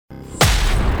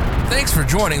Thanks for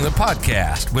joining the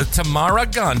podcast with Tamara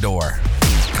Gondor.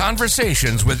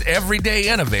 Conversations with everyday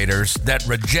innovators that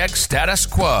reject status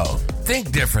quo,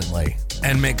 think differently,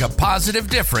 and make a positive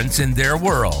difference in their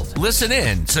world. Listen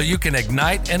in so you can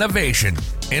ignite innovation,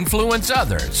 influence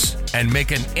others, and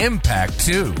make an impact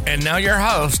too. And now your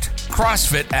host,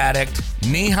 CrossFit addict,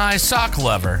 knee-high sock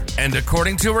lover, and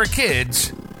according to her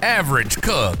kids, average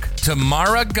cook,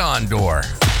 Tamara Gondor.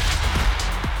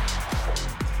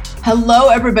 Hello,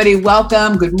 everybody.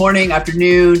 Welcome. Good morning,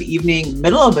 afternoon, evening,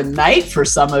 middle of the night for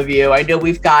some of you. I know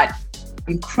we've got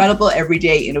incredible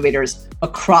everyday innovators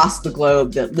across the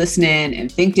globe that listen in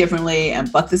and think differently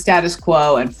and buck the status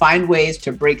quo and find ways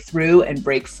to break through and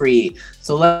break free.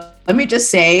 So let me just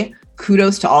say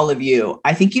kudos to all of you.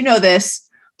 I think you know this,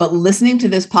 but listening to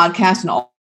this podcast and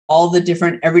all the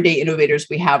different everyday innovators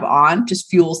we have on just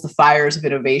fuels the fires of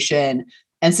innovation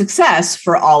and success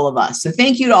for all of us. So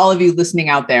thank you to all of you listening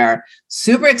out there.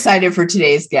 Super excited for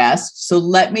today's guest. So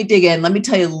let me dig in. Let me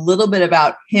tell you a little bit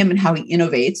about him and how he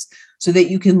innovates so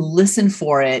that you can listen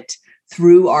for it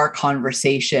through our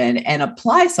conversation and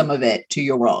apply some of it to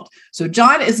your world. So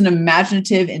John is an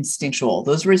imaginative instinctual.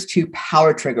 Those are his two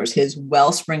power triggers, his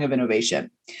wellspring of innovation.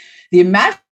 The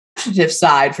imaginative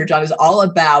side for John is all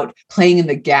about playing in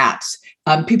the gaps.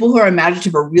 People who are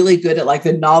imaginative are really good at like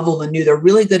the novel, the new. They're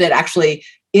really good at actually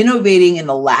innovating in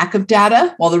the lack of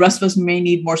data. While the rest of us may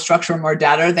need more structure, more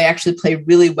data, they actually play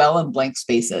really well in blank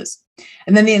spaces.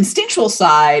 And then the instinctual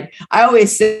side, I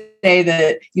always say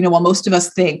that, while most of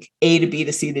us think A to B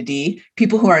to C to D,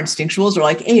 people who are instinctuals are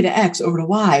like A to X over to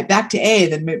Y, back to A,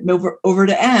 then over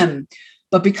to M.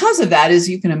 But because of that, as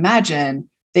you can imagine,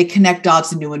 they connect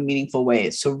dots in new and meaningful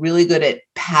ways. So really good at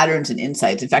patterns and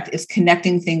insights. In fact, it's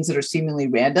connecting things that are seemingly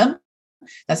random.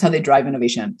 That's how they drive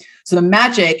innovation. So the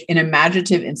magic in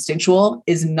imaginative instinctual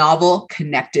is novel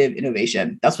connective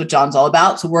innovation. That's what John's all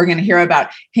about. So we're going to hear about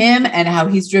him and how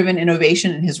he's driven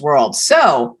innovation in his world.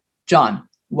 So John,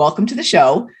 welcome to the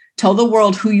show. Tell the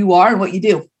world who you are and what you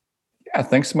do. Yeah,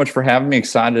 thanks so much for having me.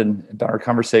 Excited about our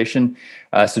conversation.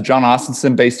 So John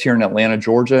Austinson, based here in Atlanta,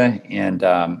 Georgia. And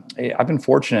I've been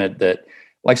fortunate that,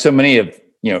 like so many have,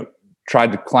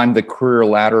 tried to climb the career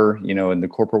ladder, in the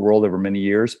corporate world over many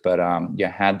years, but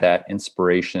had that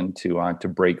inspiration to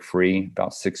break free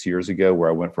about 6 years ago, where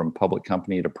I went from public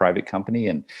company to private company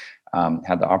and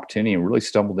had the opportunity and really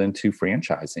stumbled into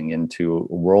franchising, into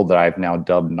a world that I've now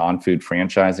dubbed non-food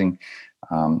franchising.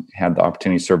 Had the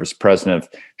opportunity to serve as president of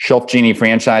Shelf Genie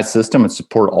franchise system and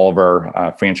support all of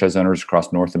our franchise owners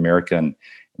across North America. And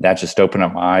that just opened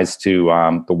up my eyes to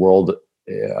the world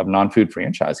of non-food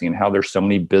franchising and how there's so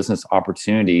many business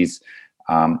opportunities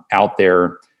out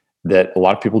there that a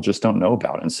lot of people just don't know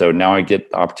about. And so now I get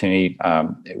the opportunity.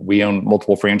 We own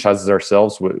multiple franchises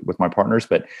ourselves with my partners,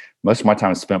 but most of my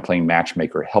time is spent playing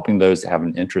matchmaker, helping those that have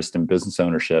an interest in business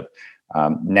ownership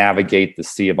navigate the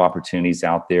sea of opportunities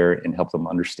out there and help them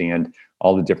understand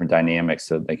all the different dynamics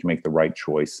so that they can make the right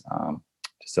choice to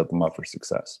set them up for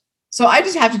success. So I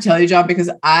just have to tell you, John, because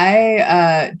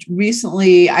I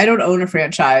don't own a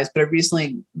franchise, but I've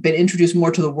recently been introduced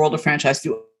more to the world of franchise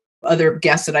through other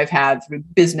guests that I've had through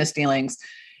business dealings.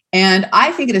 And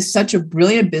I think it is such a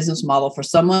brilliant business model for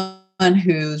someone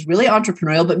who's really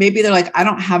entrepreneurial, but maybe they're like, I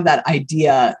don't have that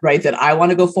idea, right, that I want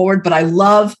to go forward, but I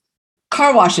love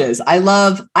car washes. I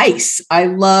love ice. I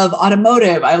love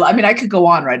automotive. I could go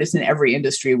on, right? It's in every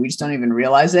industry. We just don't even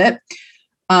realize it.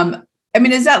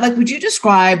 Is that like, would you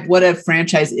describe what a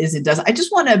franchise is and does? I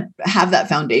just want to have that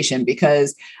foundation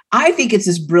because I think it's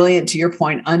this brilliant, to your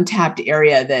point, untapped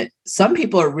area that some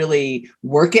people are really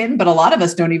working, but a lot of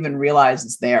us don't even realize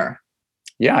it's there.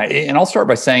 Yeah. And I'll start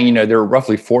by saying, there are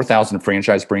roughly 4,000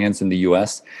 franchise brands in the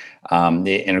US and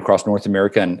across North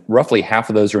America, and roughly half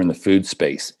of those are in the food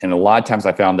space. And a lot of times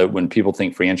I found that when people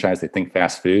think franchise, they think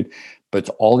fast food, but it's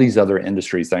all these other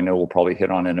industries that I know we'll probably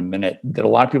hit on in a minute that a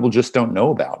lot of people just don't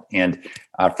know about. And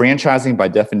franchising by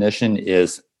definition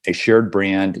is a shared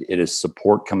brand. It is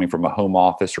support coming from a home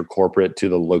office or corporate to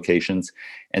the locations,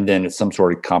 and then it's some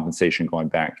sort of compensation going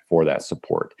back for that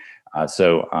support.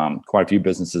 So quite a few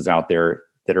businesses out there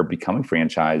that are becoming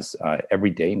franchise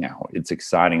every day now. It's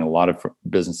exciting. A lot of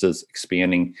businesses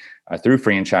expanding through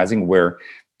franchising where,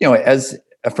 as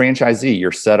a franchisee,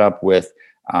 you're set up with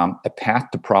a path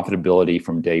to profitability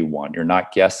from day one. You're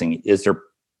not guessing, is there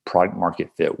product market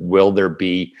fit? Will there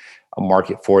be a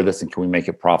market for this and can we make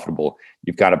it profitable?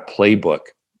 You've got a playbook.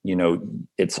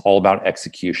 It's all about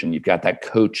execution. You've got that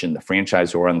coach and the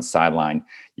franchisor on the sideline.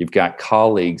 You've got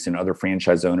colleagues and other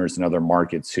franchise owners in other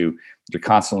markets who you're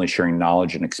constantly sharing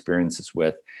knowledge and experiences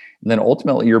with. And then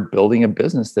ultimately you're building a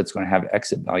business that's going to have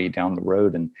exit value down the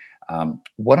road. And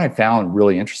What I found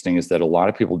really interesting is that a lot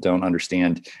of people don't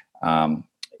understand,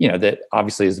 that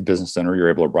obviously as a business owner, you're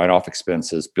able to write off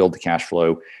expenses, build the cash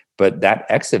flow, but that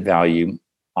exit value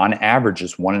on average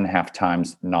is 1.5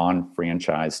 times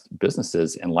non-franchised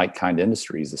businesses in like-kind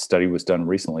industries. A study was done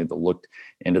recently that looked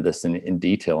into this in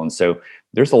detail. And so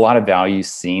there's a lot of value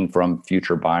seen from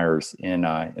future buyers in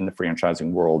the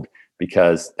franchising world,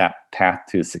 because that path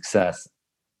to success,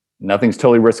 nothing's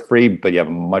totally risk-free, but you have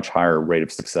a much higher rate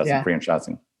of success in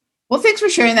franchising. Well, thanks for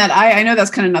sharing that. I know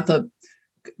that's kind of not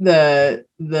the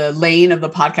lane of the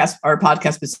podcast, our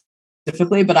podcast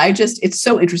specifically, but it's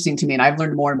so interesting to me. And I've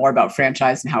learned more and more about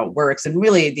franchise and how it works and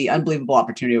really the unbelievable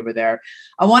opportunity over there.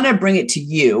 I want to bring it to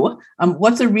you.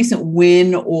 What's a recent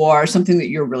win or something that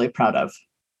you're really proud of?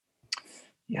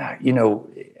 Yeah,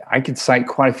 I could cite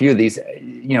quite a few of these.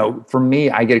 For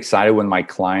me, I get excited when my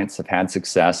clients have had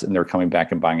success and they're coming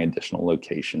back and buying additional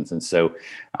locations. And so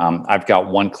I've got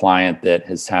one client that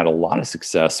has had a lot of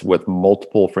success with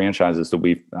multiple franchises that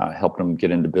we've helped them get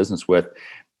into business with.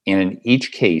 And in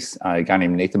each case, a guy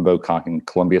named Nathan Bocock in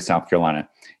Columbia, South Carolina,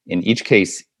 in each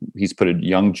case, he's put a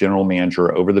young general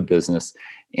manager over the business,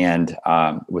 and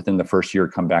within the first year,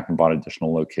 come back and bought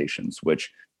additional locations,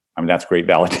 which, that's great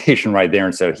validation right there.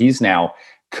 And so he's now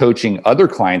coaching other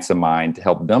clients of mine to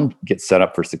help them get set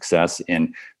up for success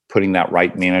in putting that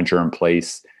right manager in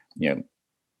place,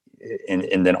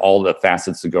 and then all the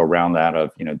facets that go around that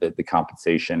of, the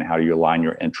compensation, how do you align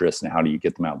your interests, and how do you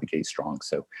get them out of the gate strong?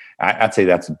 So I'd say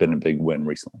that's been a big win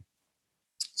recently.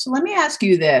 So let me ask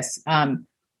you this.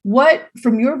 What,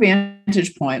 from your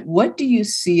vantage point, what do you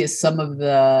see as some of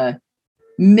the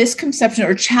misconception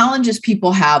or challenges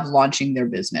people have launching their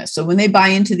business? So when they buy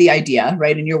into the idea,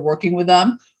 right, and you're working with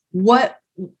them, what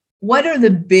are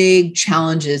the big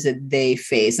challenges that they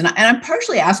face? And I'm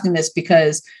partially asking this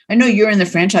because I know you're in the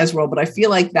franchise world, but I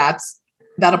feel like that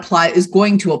is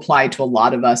going to apply to a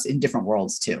lot of us in different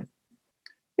worlds too.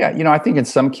 Yeah, I think in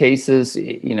some cases,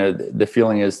 the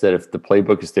feeling is that if the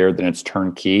playbook is there, then it's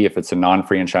turnkey. If it's a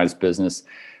non-franchise business,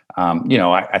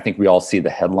 I think we all see the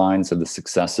headlines of the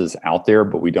successes out there,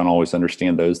 but we don't always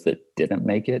understand those that didn't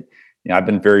make it. I've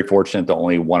been very fortunate that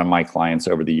only one of my clients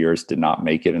over the years did not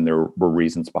make it, and there were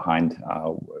reasons behind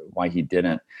why he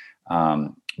didn't.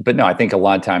 But no, I think a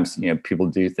lot of times, people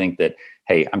do think that,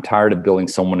 hey, I'm tired of building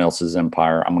someone else's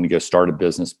empire. I'm going to go start a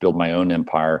business, build my own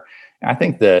empire. And I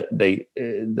think that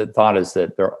the thought is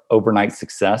that their overnight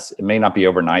success, it may not be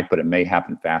overnight, but it may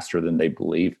happen faster than they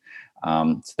believe.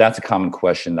 So that's a common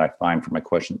question that I find for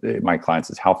my clients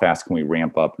is, how fast can we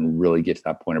ramp up and really get to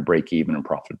that point of break even and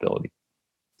profitability?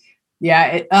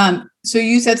 Yeah. So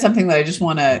you said something that I just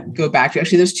want to go back to.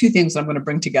 Actually, there's two things I'm going to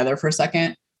bring together for a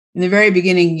second. In the very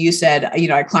beginning, you said,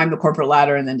 I climbed the corporate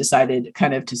ladder and then decided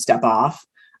kind of to step off.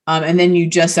 And then you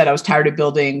just said, I was tired of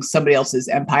building somebody else's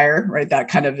empire, right? That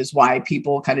kind of is why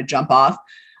people kind of jump off.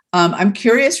 I'm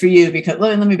curious for you, because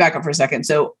let me back up for a second.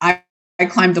 So I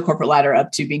climbed the corporate ladder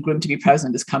up to being groomed to be president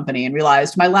of this company and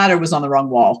realized my ladder was on the wrong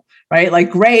wall, right?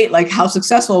 Like, great, like how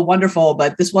successful, wonderful,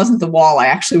 but this wasn't the wall I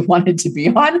actually wanted to be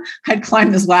on. I'd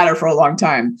climbed this ladder for a long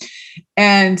time.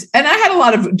 And I had a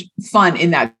lot of fun in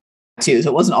that too.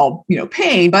 So it wasn't all,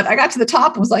 pain, but I got to the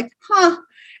top and was like,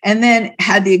 and then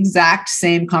had the exact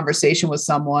same conversation with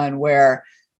someone where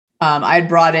I'd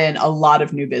brought in a lot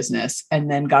of new business and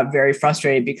then got very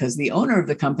frustrated because the owner of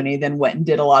the company then went and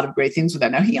did a lot of great things with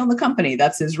that. Now he owned the company,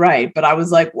 that's his right. But I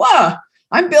was like, whoa,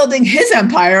 I'm building his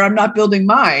empire. I'm not building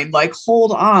mine. Like,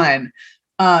 hold on.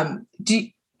 I'm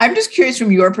just curious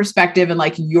from your perspective and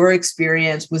like your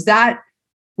experience, was that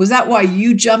why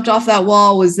you jumped off that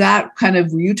wall? Was that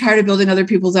were you tired of building other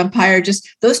people's empire? Just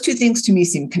those two things to me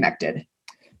seem connected.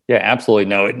 Yeah, absolutely.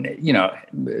 No,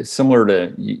 similar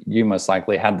to you most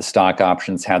likely had the stock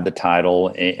options, had the title,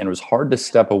 and it was hard to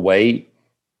step away.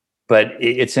 But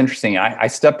it's interesting. I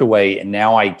stepped away, and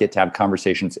now I get to have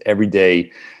conversations every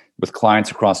day with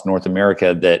clients across North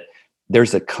America that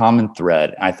there's a common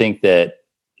thread. I think that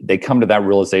they come to that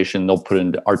realization, they'll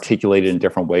articulate it in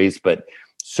different ways, but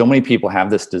so many people have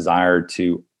this desire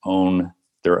to own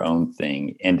their own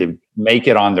thing and to make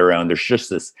it on their own. There's just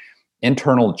this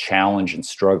internal challenge and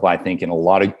struggle, I think, in a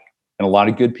lot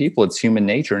of good people. It's human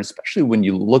nature. And especially when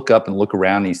you look up and look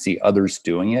around and you see others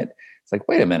doing it, it's like,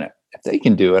 wait a minute, if they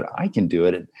can do it, I can do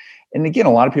it. And again,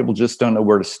 a lot of people just don't know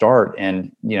where to start.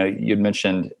 And, you'd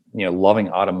mentioned, loving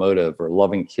automotive or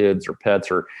loving kids or pets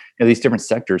or these different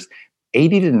sectors.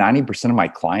 80 to 90% of my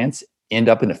clients end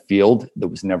up in a field that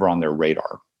was never on their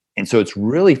radar. And so it's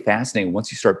really fascinating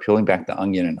once you start peeling back the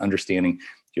onion and understanding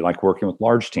you like working with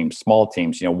large teams, small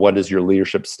teams? What is your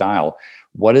leadership style?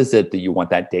 What is it that you want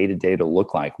that day-to-day to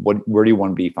look like? Where do you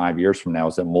want to be 5 years from now?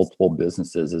 Is it multiple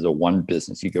businesses? Is it one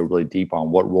business you go really deep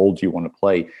on? What role do you want to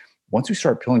play? Once we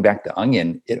start peeling back the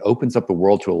onion, it opens up the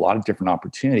world to a lot of different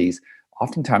opportunities,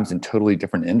 oftentimes in totally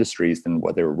different industries than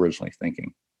what they were originally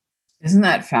thinking. Isn't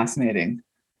that fascinating?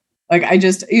 Like I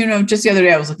just the other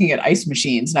day I was looking at ice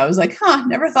machines and I was like,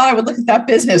 never thought I would look at that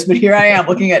business, but here I am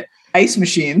looking at ice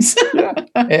machines. Yeah.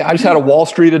 I just had a Wall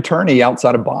Street attorney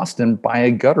outside of Boston buy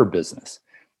a gutter business.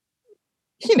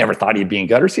 He never thought he'd be in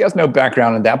gutters. He has no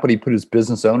background in that, but he put his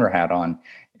business owner hat on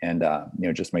and,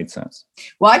 it just made sense.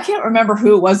 Well, I can't remember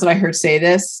who it was that I heard say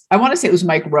this. I want to say it was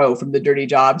Mike Rowe from the Dirty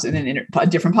Jobs in a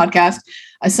different podcast.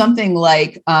 Something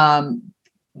like,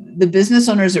 the business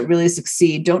owners that really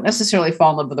succeed don't necessarily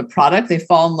fall in love with the product. They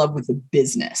fall in love with the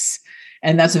business.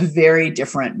 And that's a very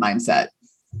different mindset.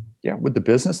 Yeah, with the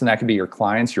business, and that could be your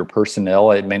clients, your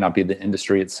personnel. It may not be the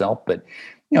industry itself, but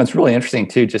it's really interesting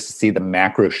too, just to see the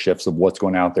macro shifts of what's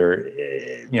going out there.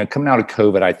 Coming out of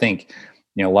COVID, I think,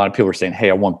 a lot of people are saying,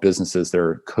 hey, I want businesses that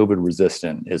are COVID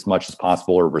resistant as much as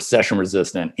possible, or recession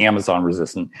resistant, Amazon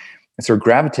resistant. And so we're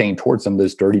gravitating towards some of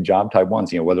those dirty job type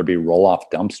ones, whether it be roll off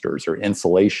dumpsters or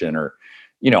insulation or,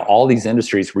 all these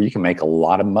industries where you can make a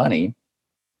lot of money.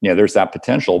 There's that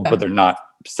potential, but they're not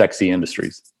sexy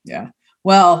industries. Yeah.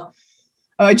 Well,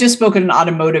 I just spoke at an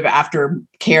automotive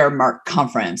aftercare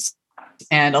conference,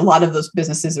 and a lot of those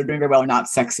businesses are doing very well are not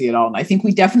sexy at all. And I think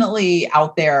we definitely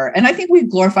out there, and I think we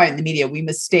glorify it in the media. We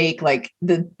mistake like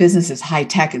the business is high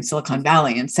tech in Silicon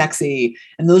Valley and sexy,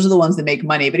 and those are the ones that make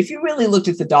money. But if you really looked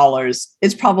at the dollars,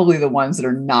 it's probably the ones that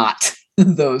are not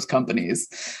those companies.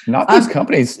 Not those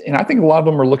companies. And I think a lot of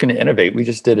them are looking to innovate. We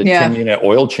just did a 10-unit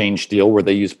oil change deal where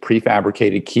they use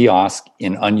prefabricated kiosks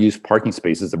in unused parking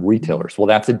spaces of retailers. Well,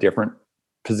 that's a different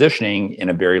positioning in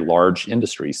a very large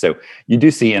industry. So you do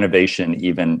see innovation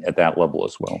even at that level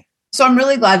as well. So I'm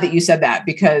really glad that you said that,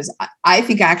 because I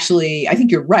think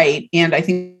you're right. And I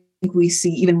think we see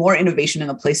even more innovation in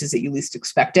the places that you least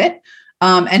expect it.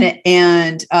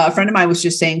 And a friend of mine was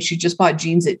just saying she just bought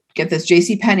jeans at, get this,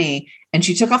 JCPenney, and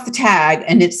she took off the tag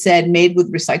and it said made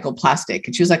with recycled plastic.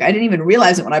 And she was like, I didn't even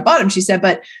realize it when I bought them. She said,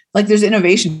 but like there's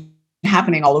innovation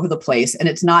happening all over the place, and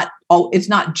it's not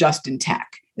just in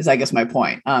tech, is I guess my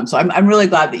point. So I'm really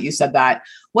glad that you said that.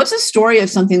 What's a story of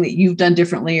something that you've done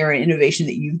differently or an innovation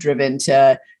that you've driven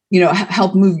to,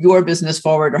 help move your business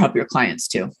forward or help your clients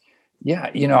too? Yeah.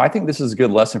 I think this is a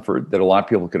good lesson that a lot of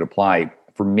people could apply.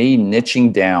 For me,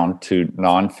 niching down to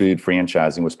non-food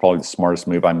franchising was probably the smartest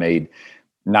move I made.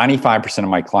 95% of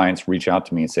my clients reach out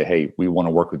to me and say, hey, we want to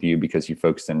work with you because you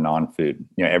focus in non-food.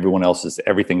 Everyone else is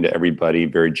everything to everybody,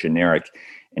 very generic.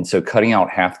 And so cutting out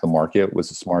half the market was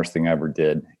the smartest thing I ever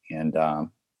did. And,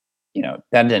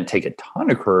 that didn't take a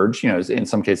ton of courage. In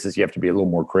some cases you have to be a little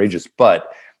more courageous,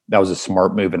 but that was a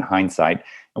smart move in hindsight.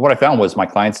 And what I found was my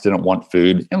clients didn't want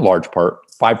food in large part.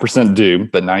 5% do,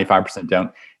 but 95%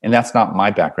 don't. And that's not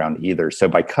my background either. So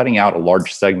by cutting out a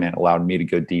large segment allowed me to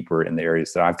go deeper in the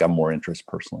areas that I've got more interest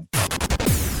personally.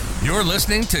 You're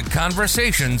listening to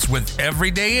Conversations with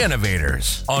Everyday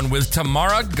Innovators on With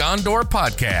Tamara Gondor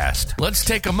podcast. Let's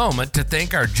take a moment to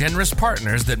thank our generous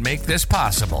partners that make this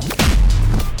possible.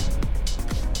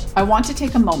 I want to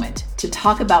take a moment to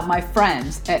talk about my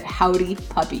friends at Howdy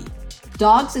Puppy.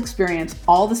 Dogs experience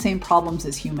all the same problems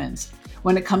as humans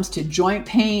when it comes to joint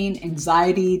pain,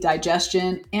 anxiety,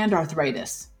 digestion, and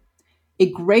arthritis.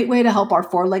 A great way to help our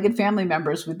four-legged family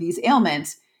members with these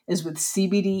ailments is with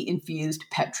CBD-infused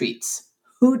pet treats.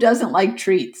 Who doesn't like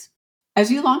treats?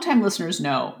 As you longtime listeners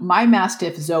know, my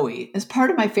Mastiff Zoe is part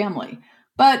of my family,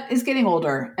 but is getting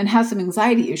older and has some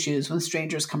anxiety issues when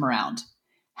strangers come around.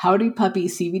 Howdy Puppy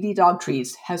CBD dog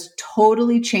treats has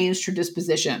totally changed her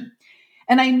disposition.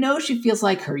 And I know she feels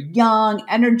like her young,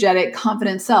 energetic,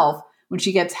 confident self when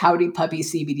she gets Howdy Puppy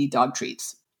CBD dog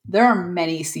treats. There are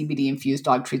many CBD-infused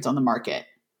dog treats on the market,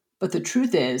 but the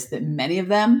truth is that many of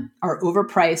them are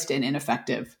overpriced and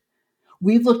ineffective.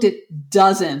 We've looked at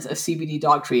dozens of CBD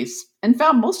dog treats and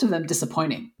found most of them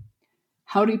disappointing.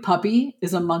 Howdy Puppy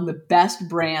is among the best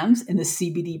brands in the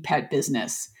CBD pet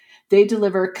business. They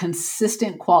deliver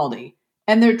consistent quality,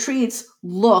 and their treats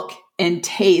look and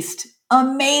taste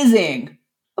amazing,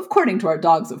 according to our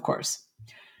dogs, of course.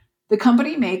 The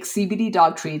company makes CBD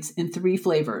dog treats in 3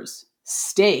 flavors: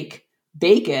 steak,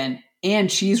 bacon, and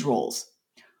cheese rolls.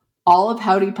 All of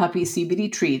Howdy Puppy CBD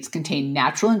treats contain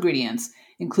natural ingredients,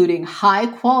 including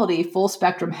high-quality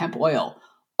full-spectrum hemp oil,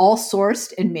 all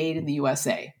sourced and made in the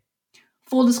USA.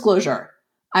 Full disclosure,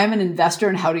 I'm an investor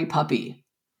in Howdy Puppy.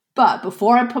 But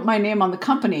before I put my name on the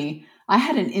company, I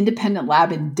had an independent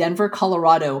lab in Denver,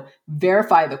 Colorado,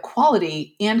 verify the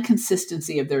quality and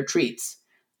consistency of their treats.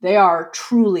 They are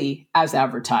truly as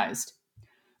advertised.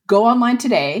 Go online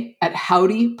today at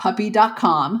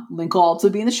howdypuppy.com, link will also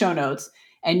be in the show notes,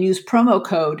 and use promo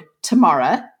code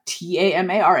TAMARA,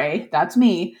 TAMARA, that's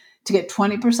me, to get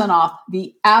 20% off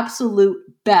the absolute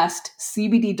best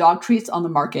CBD dog treats on the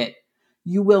market.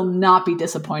 You will not be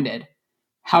disappointed.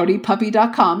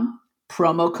 Howdypuppy.com,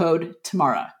 promo code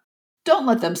TAMARA. Don't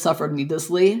let them suffer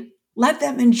needlessly. Let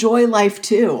them enjoy life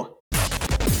too.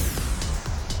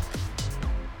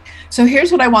 So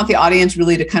here's what I want the audience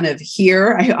really to kind of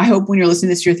hear. I hope when you're listening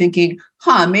to this, you're thinking,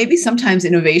 maybe sometimes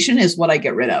innovation is what I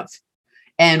get rid of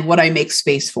and what I make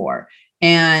space for.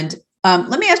 And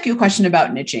let me ask you a question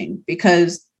about niching,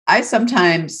 because I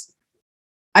sometimes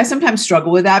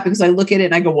struggle with that, because I look at it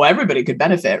and I go, well, everybody could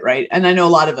benefit, right? And I know a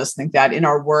lot of us think that in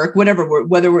our work, whether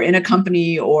we're in a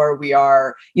company or we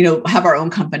are, have our own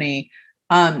company.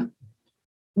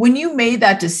 When you made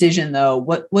that decision though,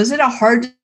 what was it a hard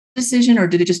decision, or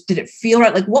did it feel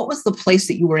right? Like, what was the place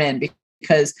that you were in?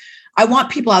 Because I want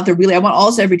people out there, really, I want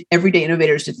all everyday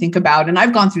innovators to think about, and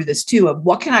I've gone through this too, of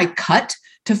what can I cut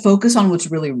to focus on what's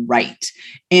really right?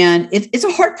 And it's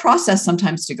a hard process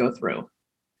sometimes to go through.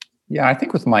 Yeah, I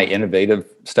think with my innovative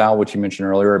style, which you mentioned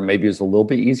earlier, maybe is a little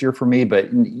bit easier for me,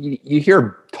 but you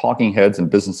hear talking heads and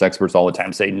business experts all the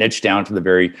time say niche down to the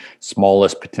very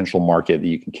smallest potential market that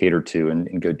you can cater to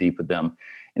and go deep with them.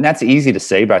 And that's easy to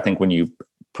say, but I think when you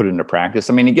put it into practice,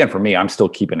 I mean, again, for me, I'm still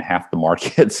keeping half the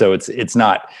market. So it's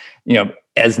not,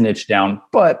 as niche down,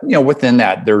 but, within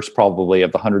that, there's probably,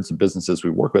 of the hundreds of businesses we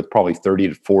work with, probably 30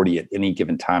 to 40 at any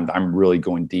given time that I'm really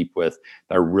going deep with,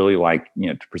 that I really like,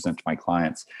 to present to my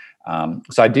clients.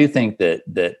 So I do think that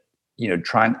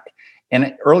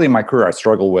and early in my career, I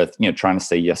struggle with, trying to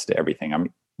say yes to everything.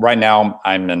 Right now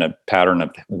I'm in a pattern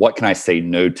of what can I say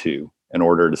no to in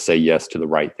order to say yes to the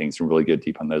right things and really go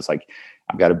deep on those. Like,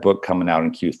 I've got a book coming out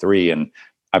in Q3, and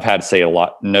I've had to say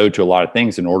no to a lot of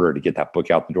things in order to get that book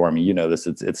out the door. I mean,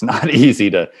 it's not easy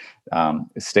to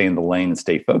stay in the lane and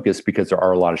stay focused, because there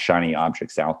are a lot of shiny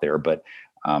objects out there. But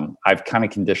I've kind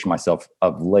of conditioned myself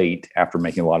of late, after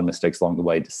making a lot of mistakes along the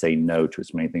way, to say no to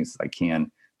as many things as I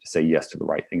can, to say yes to the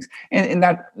right things. And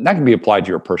that can be applied to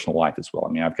your personal life as well. I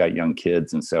mean, I've got young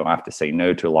kids, and so I have to say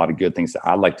no to a lot of good things that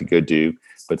I'd like to go do,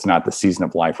 but it's not the season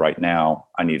of life right now.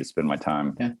 I need to spend my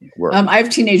time working. I have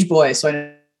teenage boys, so I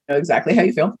know exactly how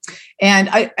you feel. And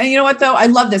you know what, though? I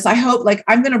love this. I hope,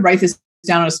 I'm going to write this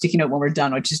down on a sticky note when we're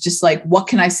done, which is just what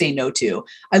can I say no to?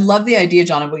 I love the idea,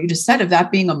 John, of what you just said, of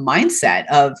that being a mindset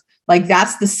of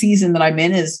that's the season that I'm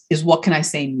in, is what can I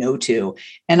say no to?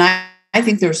 And I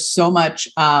think there's so much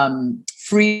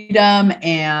freedom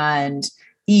and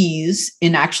ease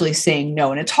in actually saying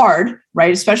no. And it's hard,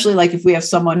 right? Especially if we have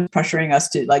someone pressuring us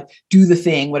to do the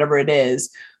thing, whatever it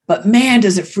is. But man,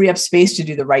 does it free up space to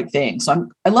do the right thing. So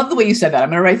I love the way you said that. I'm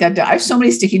going to write that down. I have so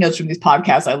many sticky notes from these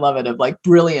podcasts. I love it, of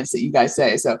brilliance that you guys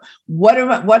say. So what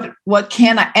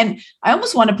can I, and I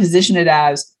almost want to position it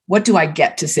as, what do I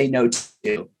get to say no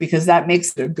to? Because that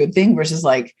makes it a good thing versus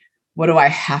what do I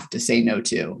have to say no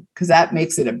to? Because that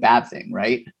makes it a bad thing,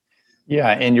 right? Yeah,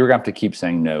 and you're going to have to keep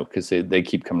saying no, because they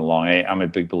keep coming along. I'm a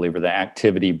big believer that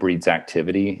activity breeds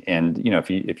activity, and if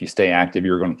you stay active,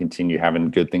 you're going to continue having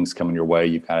good things coming your way.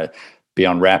 You've got to be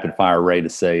on rapid fire, ready to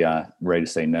say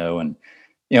no. And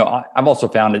I've also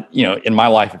found that in my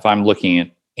life, if I'm looking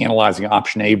at analyzing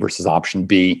option A versus option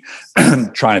B,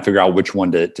 trying to figure out which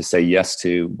one to say yes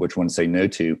to, which one to say no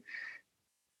to,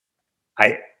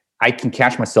 I can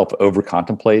catch myself over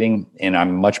contemplating, and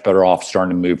I'm much better off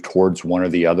starting to move towards one or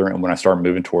the other. And when I start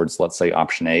moving towards, let's say,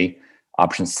 option A,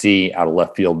 option C out of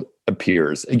left field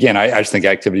appears. Again, I just think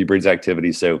activity breeds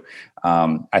activity. So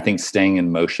I think staying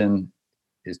in motion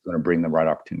is going to bring the right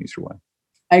opportunities your way.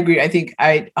 I agree. I think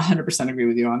I 100% agree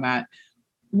with you on that.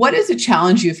 What is a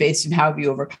challenge you faced, and how have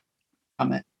you overcome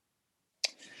it?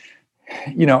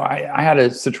 I had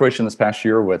a situation this past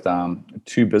year with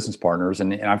two business partners,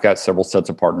 and I've got several sets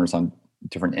of partners on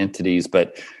different entities,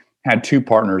 but had two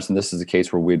partners, and this is a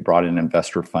case where we'd brought in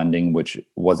investor funding, which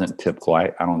wasn't typical.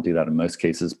 I don't do that in most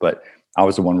cases, but I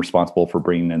was the one responsible for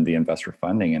bringing in the investor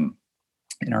funding. And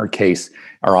in our case,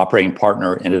 our operating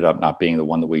partner ended up not being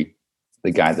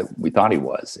the guy that we thought he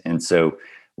was. And so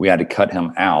we had to cut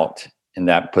him out, and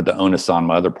that put the onus on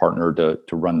my other partner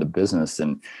to run the business.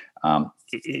 And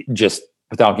it just,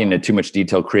 without getting into too much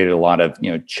detail, created a lot of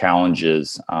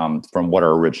challenges from what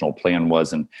our original plan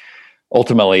was. And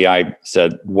ultimately, I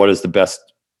said, "What is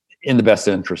in the best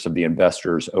interest of the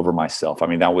investors over myself?" I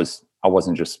mean, I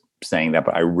wasn't just saying that,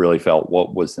 but I really felt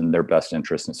what was in their best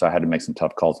interest. And so I had to make some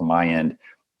tough calls on my end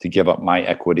to give up my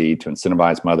equity, to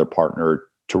incentivize my other partner,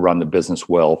 to run the business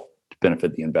well, to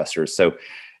benefit the investors. So,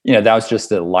 that was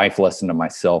just a life lesson to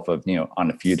myself of,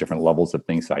 on a few different levels of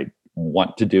things I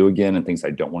want to do again and things I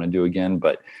don't want to do again.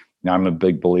 But I'm a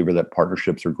big believer that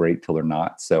partnerships are great till they're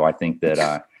not. So I think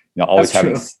that, always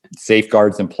having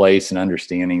safeguards in place and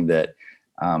understanding that,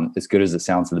 as good as it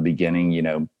sounds at the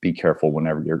beginning, be careful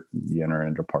whenever you enter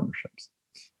into partnerships.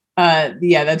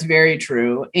 Yeah, that's very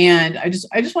true. And I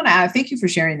just want to add, thank you for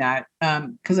sharing that.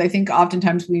 Because I think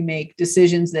oftentimes we make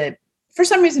decisions that for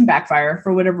some reason backfire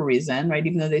for whatever reason, right?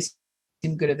 Even though they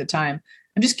seem good at the time.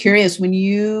 I'm just curious,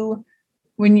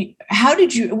 how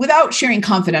did you, without sharing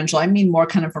confidential, I mean more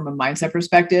kind of from a mindset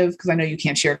perspective, because I know you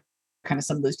can't share kind of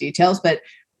some of those details, but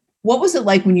what was it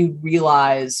like when you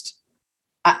realized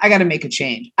I got to make a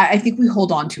change? I think we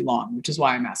hold on too long, which is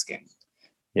why I'm asking.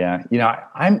 Yeah.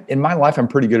 I'm in my life, I'm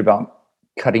pretty good about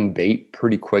cutting bait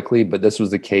pretty quickly, but this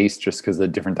was the case just because of the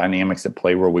different dynamics at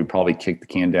play where we probably kicked the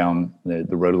can down the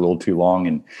road a little too long.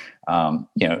 And,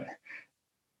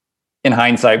 in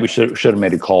hindsight, we should have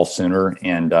made a call sooner.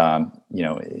 And,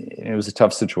 it was a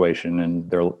tough situation. And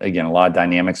there are, again, a lot of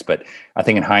dynamics, but I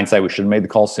think in hindsight, we should have made the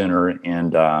call sooner.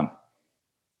 And, I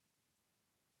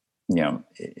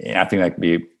think that could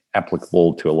be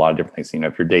applicable to a lot of different things.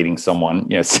 If you're dating someone,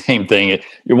 same thing.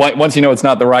 Once it's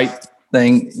not the right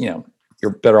thing,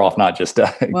 you're better off not just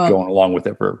going along with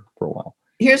it for a while.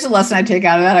 Here's the lesson I take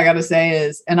out of that. I got to say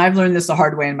is, and I've learned this the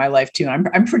hard way in my life too. And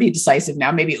I'm pretty decisive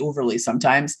now, maybe overly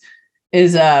sometimes,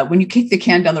 is when you kick the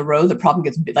can down the road, the problem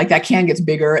gets like that can gets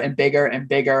bigger and bigger and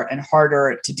bigger and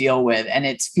harder to deal with. And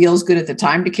it feels good at the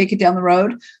time to kick it down the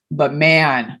road. But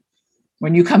man,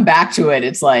 when you come back to it,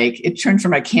 it's like it turns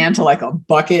from a can to like a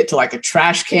bucket to like a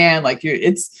trash can. So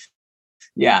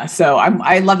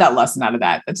I love that lesson out of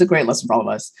that. That's a great lesson for all of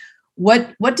us.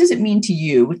 What does it mean to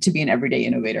you to be an everyday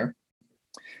innovator?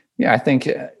 Yeah, I think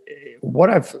the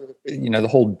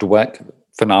whole Dweck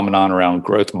phenomenon around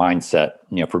growth mindset,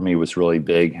 for me was really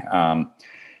big. I've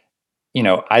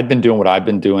been doing what I've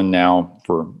been doing now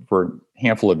for a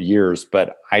handful of years,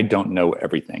 but I don't know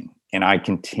everything. And I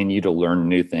continue to learn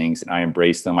new things and I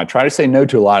embrace them. I try to say no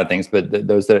to a lot of things, but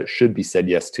those that should be said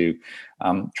yes to,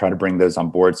 try to bring those on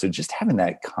board. So just having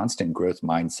that constant growth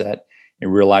mindset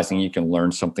and realizing you can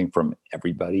learn something from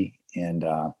everybody. And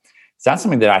so that's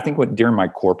something that I think during my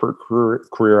corporate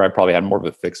career, I probably had more of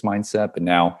a fixed mindset. But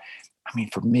now,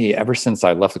 for me, ever since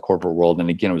I left the corporate world, and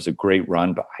again, it was a great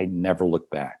run, but I never looked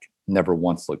back. Never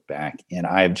once looked back. And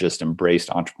I've just embraced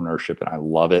entrepreneurship and I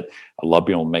love it. I love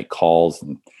being able to make calls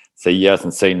and say yes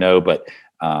and say no. But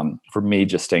for me,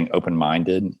 just staying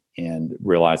open-minded and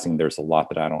realizing there's a lot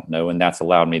that I don't know. And that's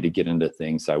allowed me to get into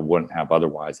things I wouldn't have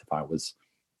otherwise if I was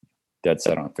dead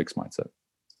set on a fixed mindset.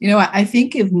 I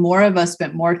think if more of us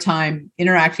spent more time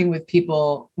interacting with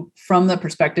people from the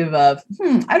perspective of,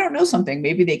 I don't know something,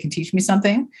 maybe they can teach me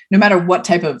something, no matter what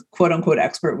type of quote unquote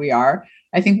expert we are,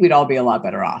 I think we'd all be a lot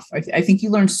better off. I think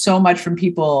you learn so much from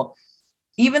people,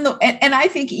 even though, and I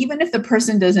think even if the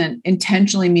person doesn't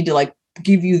intentionally mean to like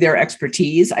give you their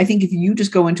expertise, I think if you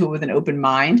just go into it with an open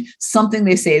mind, something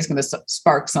they say is going to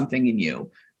spark something in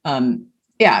you.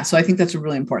 So I think that's a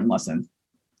really important lesson.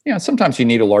 Sometimes you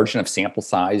need a large enough sample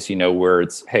size, where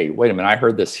it's, hey, wait a minute, I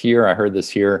heard this here.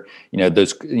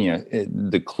 Those,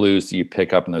 the clues that you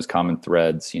pick up in those common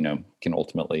threads, can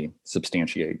ultimately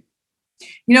substantiate.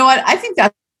 You know what? I think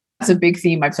that's a big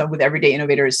theme I've found with everyday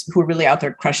innovators who are really out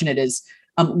there crushing it is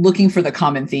looking for the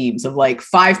common themes of like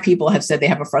 5 people have said they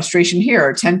have a frustration here,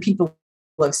 or 10 people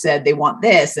have said they want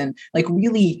this. And like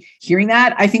really hearing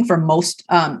that, I think for most,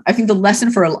 I think the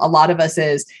lesson for a lot of us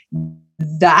is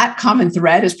that common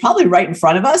thread is probably right in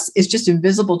front of us. It's just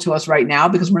invisible to us right now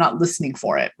because we're not listening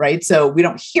for it, right? So we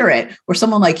don't hear it. Or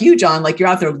someone like you, John, like you're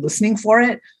out there listening for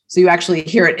it. So you actually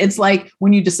hear it. It's like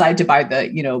when you decide to buy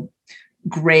the,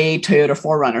 gray Toyota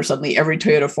 4Runner, suddenly every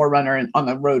Toyota 4Runner on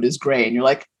the road is gray. And you're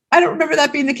like, I don't remember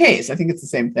that being the case. I think it's the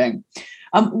same thing.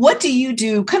 What do you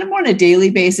do kind of more on a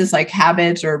daily basis, like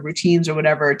habits or routines or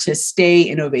whatever, to stay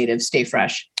innovative, stay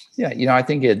fresh? Yeah, I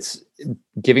think it's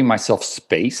giving myself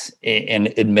space,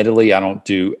 and admittedly, I don't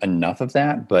do enough of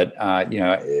that. But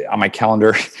on my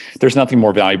calendar, there's nothing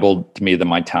more valuable to me than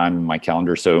my time and my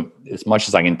calendar. So as much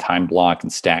as I can time block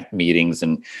and stack meetings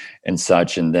and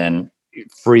such, and then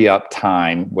free up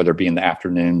time, whether it be in the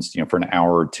afternoons, for an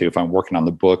hour or two, if I'm working on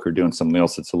the book or doing something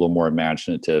else that's a little more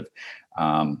imaginative,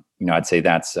 I'd say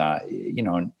that's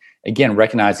and again,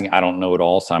 recognizing I don't know it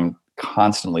all, so I'm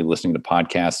constantly listening to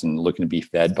podcasts and looking to be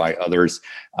fed by others.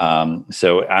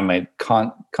 So I'm a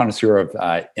connoisseur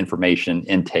of information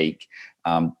intake.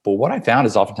 But what I found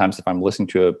is oftentimes if I'm listening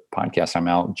to a podcast, I'm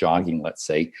out jogging, let's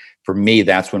say, for me,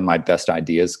 that's when my best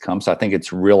ideas come. So I think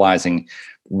it's realizing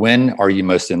when are you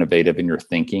most innovative in your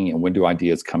thinking and when do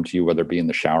ideas come to you, whether it be in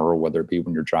the shower or whether it be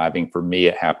when you're driving. For me,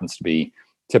 it happens to be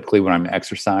typically when I'm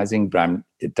exercising, but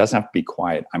it doesn't have to be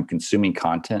quiet. I'm consuming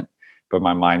content, but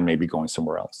my mind may be going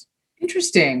somewhere else.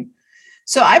 Interesting.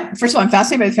 So first of all, I'm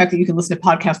fascinated by the fact that you can listen to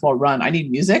podcasts while run. I need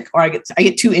music, or I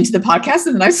get too into the podcast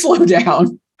and then I slow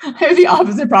down. I have the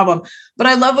opposite problem. But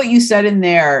I love what you said in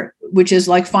there, which is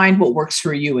like, find what works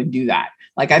for you and do that.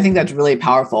 Like, I think that's really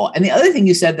powerful. And the other thing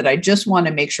you said that I just want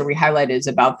to make sure we highlight is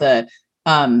about the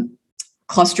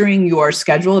clustering your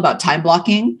schedule, about time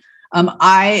blocking.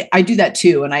 I do that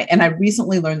too. And I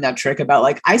recently learned that trick about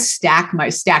like, I stack my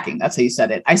stacking. That's how you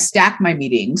said it. I stack my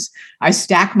meetings. I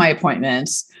stack my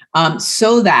appointments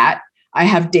so that I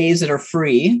have days that are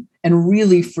free and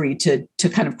really free to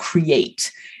kind of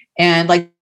create. And like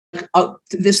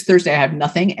this Thursday, I have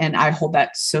nothing. And I hold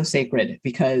that so sacred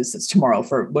because it's tomorrow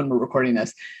for when we're recording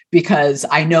this, because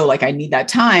I know like I need that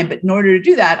time. But in order to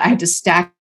do that, I had to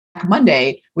stack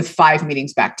Monday with 5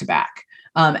 meetings back to back.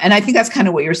 And I think that's kind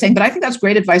of what you're saying, but I think that's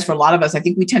great advice for a lot of us. I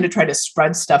think we tend to try to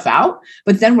spread stuff out,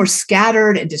 but then we're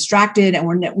scattered and distracted and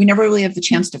we never really have the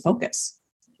chance to focus.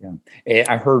 Yeah.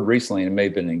 I heard recently, and it may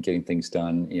have been in Getting Things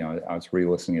Done, I was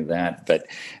re-listening to that, but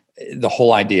the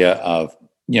whole idea of,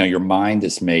 your mind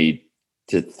is made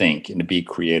to think and to be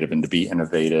creative and to be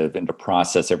innovative and to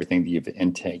process everything that you've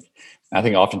intake. I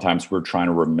think oftentimes we're trying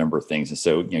to remember things. And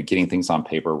so, getting things on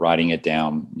paper, writing it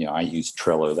down, I use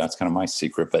Trello. That's kind of my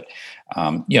secret, but,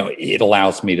 it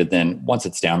allows me to then, once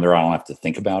it's down there, I don't have to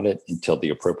think about it until the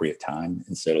appropriate time.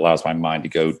 And so it allows my mind to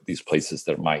go these places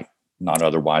that might not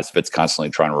otherwise if it's constantly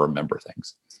trying to remember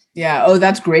things. Yeah. Oh,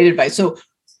 that's great advice. So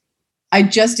I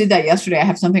just did that yesterday. I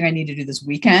have something I need to do this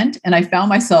weekend. And I found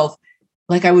myself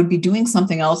like I would be doing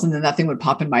something else and then that thing would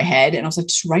pop in my head. And I was like,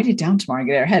 just write it down tomorrow and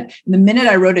get it ahead. And the minute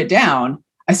I wrote it down,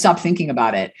 I stopped thinking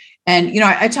about it. And,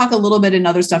 I talk a little bit in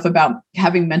other stuff about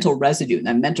having mental residue and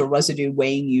that mental residue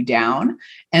weighing you down.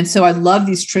 And so I love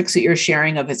these tricks that you're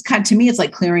sharing of it's kind of, to me, it's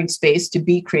like clearing space to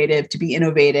be creative, to be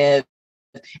innovative,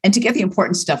 and to get the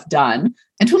important stuff done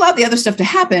and to allow the other stuff to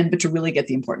happen, but to really get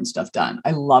the important stuff done.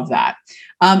 I love that.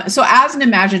 So as an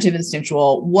imaginative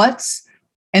instinctual,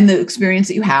 and the experience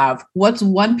that you have, what's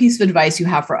one piece of advice you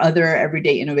have for other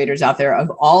everyday innovators out there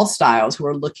of all styles who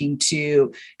are looking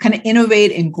to kind of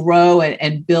innovate and grow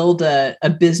and build a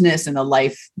business and a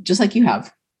life just like you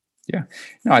have? Yeah,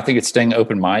 no, I think it's staying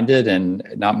open-minded and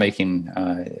not making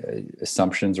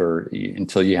assumptions or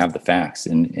until you have the facts,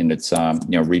 and it's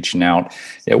reaching out.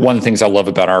 One of the things I love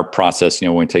about our process,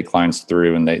 when we take clients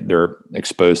through and they're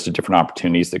exposed to different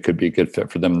opportunities that could be a good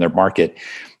fit for them in their market,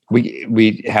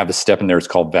 we have a step in there. It's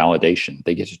called validation.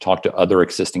 They get to talk to other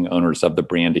existing owners of the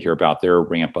brand to hear about their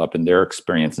ramp up and their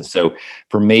experience. And so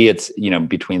for me, it's,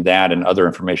 between that and other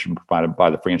information provided by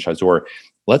the franchisor,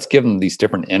 let's give them these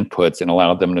different inputs and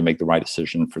allow them to make the right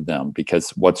decision for them, because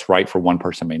what's right for one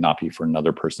person may not be for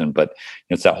another person. But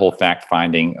it's that whole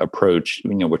fact-finding approach,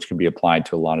 which can be applied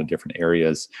to a lot of different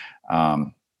areas.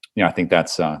 I think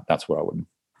that's what I would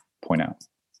point out.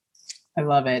 I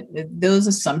love it. Those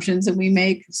assumptions that we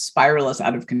make spiral us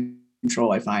out of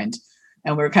control, I find.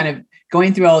 And we're kind of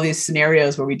going through all these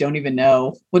scenarios where we don't even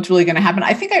know what's really going to happen.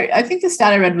 I think the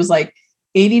stat I read was like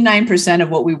 89% of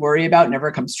what we worry about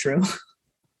never comes true.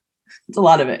 It's a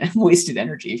lot of it. Wasted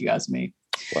energy, if you ask me.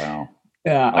 Wow.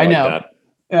 Yeah, I know.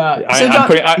 That.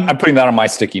 I'm putting that on my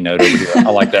sticky note over here.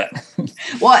 I like that.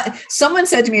 Well, someone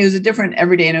said to me, it was a different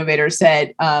everyday innovator,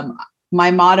 said,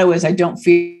 my motto is I don't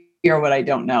fear what I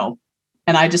don't know.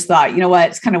 And I just thought,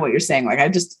 it's kind of what you're saying. Like,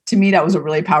 to me, that was a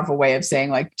really powerful way of saying,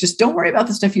 like, just don't worry about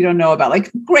the stuff you don't know about.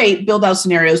 Like, great, build out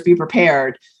scenarios, be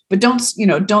prepared, but don't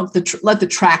let the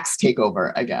tracks take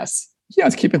over, I guess. Yeah,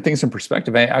 it's keeping things in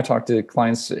perspective. I talk to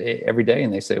clients every day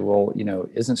and they say, well,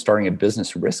 isn't starting a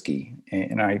business risky?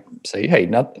 And I say, hey,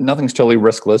 nothing's totally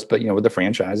riskless, but, with the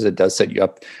franchise, it does set you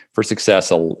up for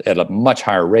success at a much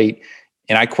higher rate.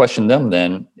 And I question them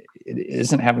then,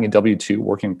 isn't having a W-2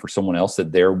 working for someone else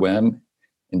at their whim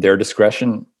and their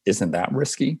discretion, isn't that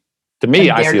risky? To me,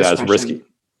 I see that as risky.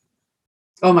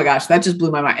 Oh my gosh, that just blew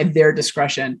my mind. At their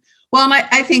discretion. Well, and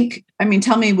I think,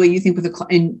 tell me what you think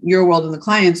in your world and the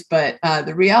clients, but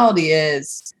the reality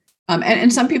is,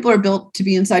 and some people are built to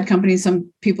be inside companies. Some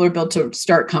people are built to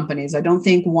start companies. I don't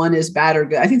think one is bad or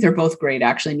good. I think they're both great,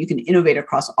 actually, and you can innovate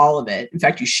across all of it. In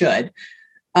fact, you should.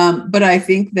 But I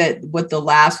think that what the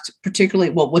last,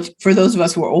 particularly, what for those of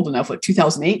us who are old enough, what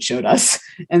 2008 showed us,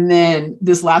 and then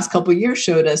this last couple of years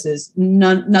showed us is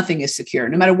nothing is secure.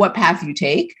 No matter what path you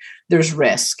take, there's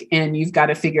risk, and you've got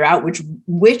to figure out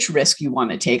which risk you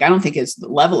want to take. I don't think it's the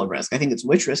level of risk. I think it's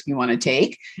which risk you want to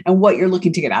take and what you're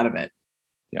looking to get out of it.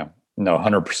 Yeah, no,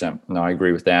 100%. No, I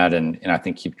agree with that. And I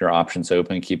think keeping your options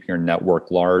open, keeping your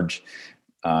network large,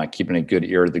 keeping a good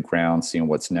ear to the ground, seeing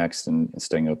what's next, and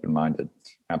staying open-minded.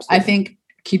 Absolutely. I think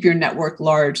keep your network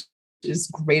large is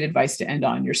great advice to end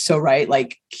on. You're so right.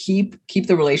 Like keep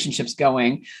the relationships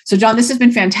going. So John, this has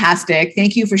been fantastic.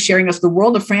 Thank you for sharing us the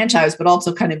world of franchise, but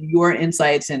also kind of your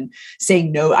insights and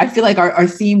saying no. I feel like our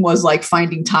theme was like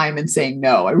finding time and saying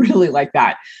no. I really like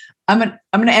that. I'm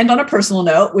going to end on a personal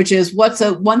note, which is what's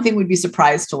one thing we'd be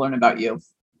surprised to learn about you?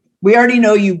 We already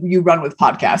know you run with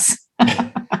podcasts.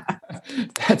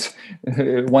 That's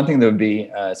one thing that would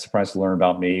be surprised to learn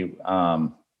about me.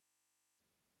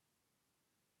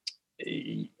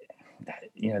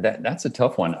 That's a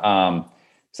tough one.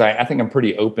 So I think I'm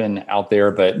pretty open out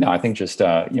there, but no, I think just,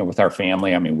 with our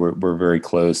family, I mean, we're very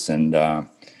close, and, I'm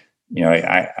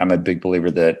a big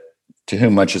believer that to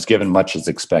whom much is given, much is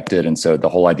expected. And so the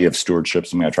whole idea of stewardship,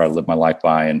 something I try to live my life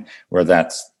by, and where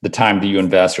that's the time that you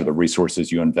invest or the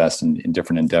resources you invest in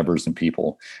different endeavors and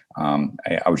people. I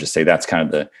would just say that's kind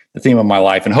of the theme of my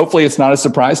life. And hopefully it's not a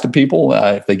surprise to people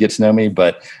if they get to know me,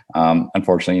 but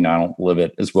unfortunately, I don't live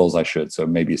it as well as I should. So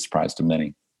maybe a surprise to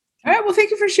many. All right. Well,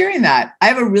 thank you for sharing that. I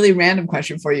have a really random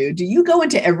question for you. Do you go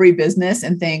into every business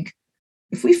and think,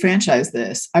 if we franchise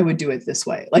this, I would do it this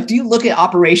way? Like, do you look at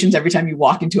operations every time you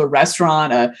walk into a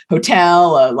restaurant, a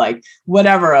hotel, a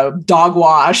dog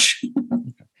wash?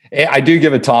 I do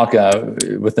give a talk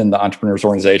within the entrepreneurs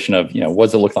organization of, what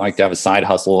does it look like to have a side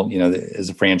hustle, as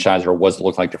a franchisor, or what does it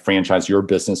look like to franchise your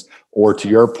business? Or to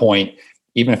your point,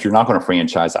 even if you're not going to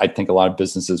franchise, I think a lot of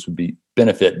businesses would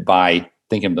benefit by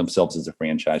thinking of themselves as a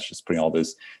franchise, just putting all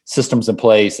those systems in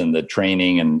place and the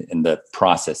training and the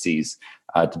processes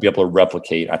to be able to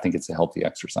replicate. I think it's a healthy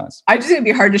exercise. I just think it'd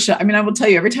be hard to show. I mean, I will tell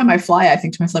you, every time I fly, I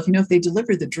think to myself, if they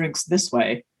delivered the drinks this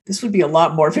way, this would be a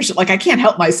lot more efficient. Like, I can't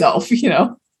help myself, Yeah,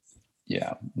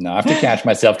 no, I have to catch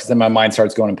myself because then my mind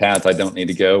starts going in paths I don't need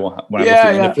to go when I'm looking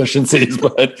at inefficiencies,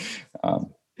 but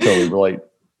totally relate.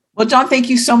 Well, John, thank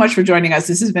you so much for joining us.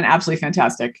 This has been absolutely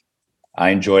fantastic. I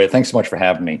enjoy it. Thanks so much for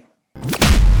having me.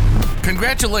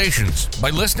 Congratulations. By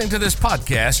listening to this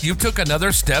podcast, you took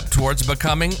another step towards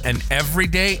becoming an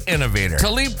everyday innovator. To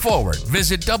leap forward,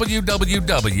 visit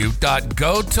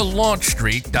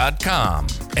www.gotolaunchstreet.com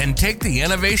and take the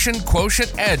Innovation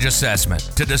Quotient Edge assessment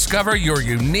to discover your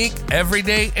unique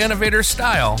everyday innovator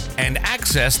style and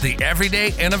access the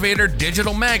Everyday Innovator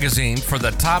digital magazine for the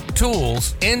top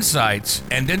tools, insights,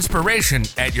 and inspiration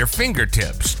at your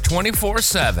fingertips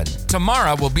 24/7.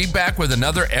 Tamara will be back with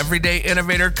another Everyday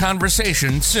Innovator conversation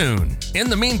soon. In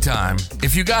the meantime,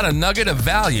 if you got a nugget of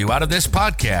value out of this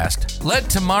podcast, let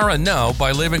Tamara know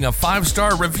by leaving a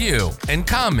 5-star review and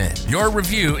comment. Your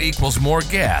review equals more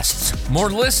guests, more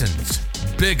listens,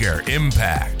 bigger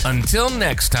impact. Until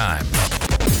next time.